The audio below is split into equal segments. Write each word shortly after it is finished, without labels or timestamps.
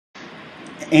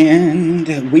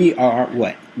And we are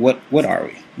what? What are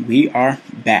we? We are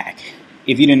back.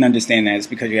 If you didn't understand that, it's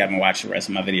because you haven't watched the rest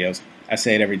of my videos. I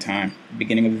say it every time,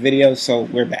 beginning of the video, so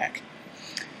we're back.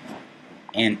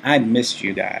 And I missed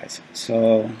you guys.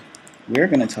 So we're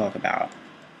going to talk about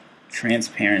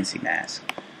transparency mask.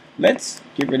 Let's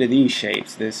get rid of these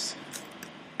shapes, this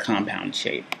compound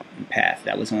shape and path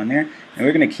that was on there. And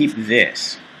we're going to keep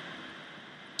this.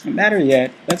 And better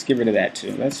yet, let's get rid of that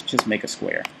too. Let's just make a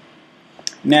square.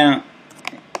 Now,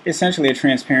 essentially a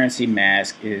transparency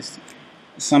mask is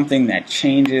something that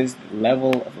changes the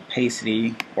level of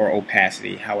opacity or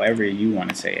opacity, however you want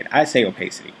to say it. I say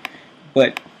opacity,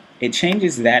 but it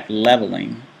changes that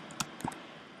leveling,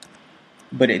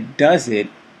 but it does it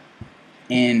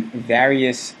in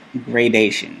various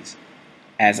gradations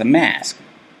as a mask.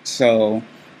 So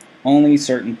only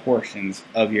certain portions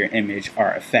of your image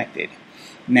are affected.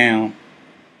 Now,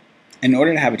 in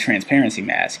order to have a transparency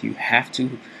mask, you have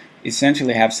to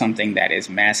essentially have something that is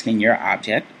masking your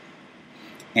object,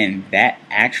 and that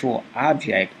actual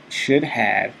object should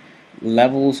have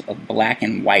levels of black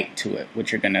and white to it,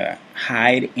 which are going to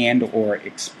hide and or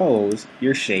expose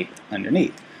your shape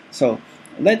underneath. So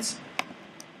let's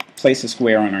place a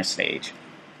square on our stage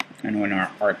and on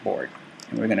our artboard,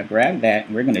 and we're going to grab that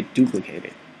and we're going to duplicate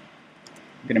it.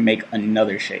 We're going to make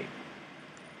another shape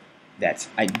that's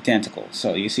identical.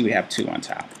 So you see we have two on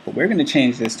top, but we're going to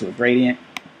change this to a gradient.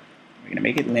 We're going to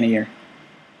make it linear,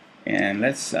 and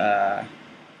let's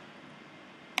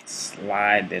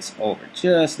slide this over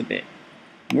just a bit.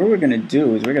 What we're going to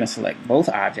do is we're going to select both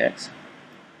objects.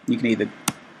 You can either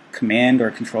Command or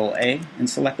Control A and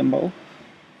select them both,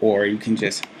 or you can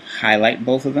just highlight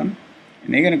both of them,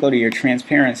 and they're going to go to your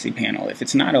transparency panel. If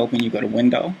it's not open, you go to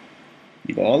Window,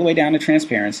 you go all the way down to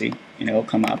Transparency, and it'll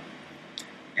come up.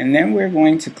 And then we're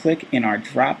going to click in our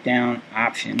drop down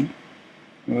option,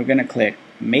 and we're going to click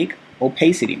Make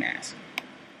Opacity Mask.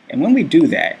 And when we do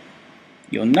that,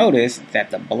 you'll notice that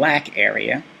the black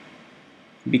area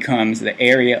becomes the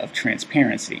area of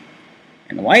transparency,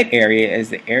 and the white area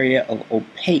is the area of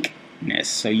opaqueness,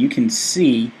 so you can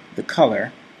see the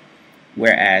color,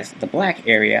 whereas the black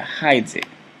area hides it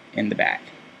in the back.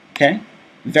 Okay?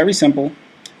 Very simple.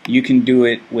 You can do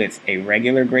it with a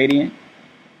regular gradient.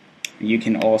 You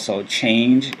can also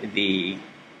change the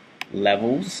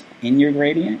levels in your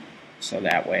gradient, so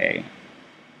that way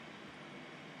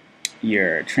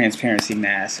your transparency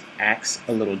mask acts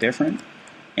a little different.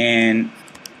 And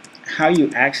how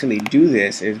you actually do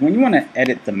this is when you want to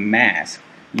edit the mask,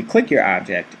 you click your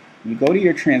object, you go to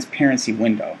your transparency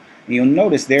window, and you'll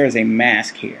notice there is a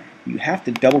mask here. You have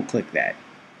to double click that.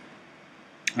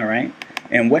 Alright?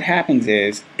 And what happens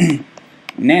is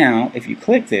now, if you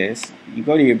click this, you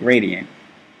go to your gradient,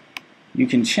 you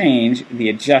can change the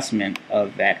adjustment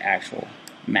of that actual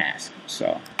mask.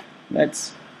 So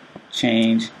let's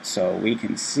change so we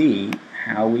can see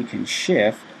how we can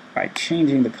shift by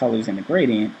changing the colors in the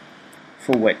gradient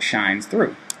for what shines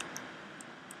through.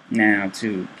 Now,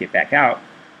 to get back out,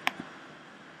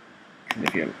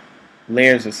 if your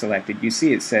layers are selected, you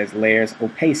see it says Layers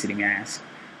Opacity Mask.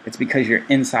 It's because you're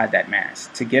inside that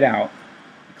mask. To get out,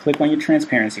 click on your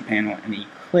transparency panel, and then you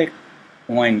click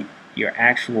on your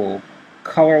actual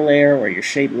color layer or your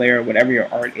shape layer, whatever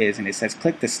your art is, and it says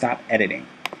click to stop editing.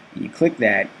 And you click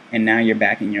that, and now you're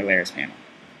back in your layers panel.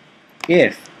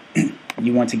 If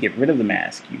you want to get rid of the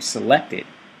mask, you select it,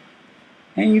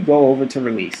 and you go over to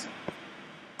release.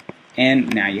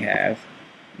 And now you have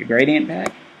your gradient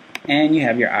back, and you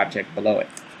have your object below it.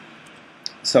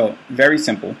 So, very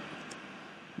simple.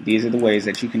 These are the ways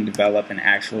that you can develop an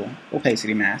actual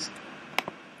opacity mask.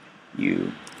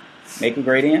 You make a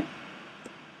gradient,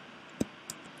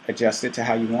 adjust it to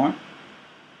how you want,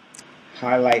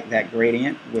 highlight that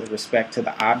gradient with respect to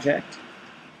the object.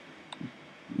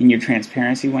 In your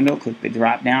transparency window, click the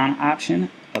drop down option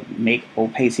of Make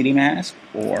Opacity Mask,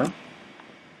 or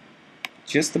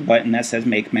just the button that says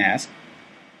Make Mask,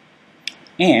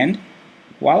 and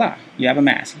voila, you have a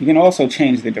mask. You can also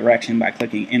change the direction by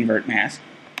clicking Invert Mask.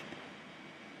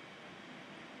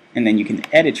 And then you can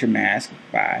edit your mask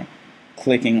by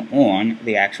clicking on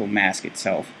the actual mask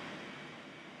itself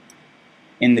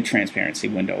in the transparency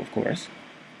window, of course.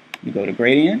 You go to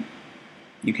gradient.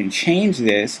 You can change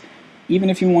this even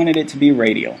if you wanted it to be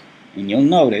radial. And you'll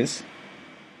notice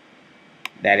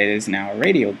that it is now a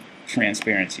radial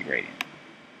transparency gradient.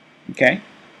 Okay?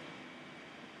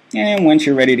 And once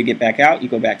you're ready to get back out, you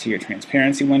go back to your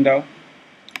transparency window.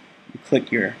 You click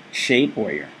your shape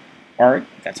or your art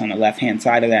that's on the left hand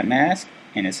side of that mask,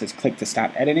 and it says click to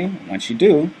stop editing. Once you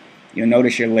do, you'll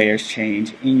notice your layers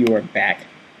change and you are back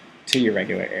to your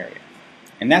regular area.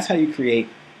 And that's how you create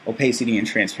opacity and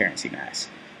transparency masks.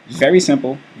 It's very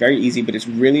simple, very easy, but it's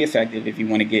really effective if you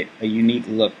want to get a unique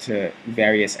look to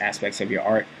various aspects of your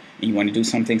art and you want to do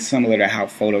something similar to how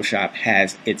Photoshop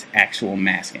has its actual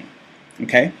masking.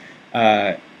 Okay?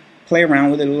 Play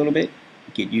around with it a little bit,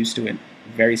 get used to it.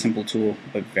 Very simple tool,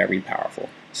 but very powerful.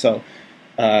 So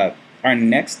our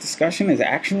next discussion is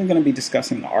actually going to be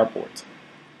discussing the artboards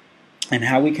and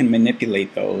how we can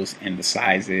manipulate those and the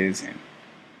sizes and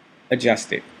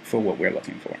adjust it for what we're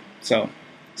looking for. So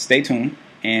stay tuned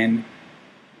and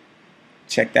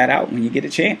check that out when you get a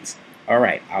chance. All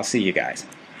right, I'll see you guys.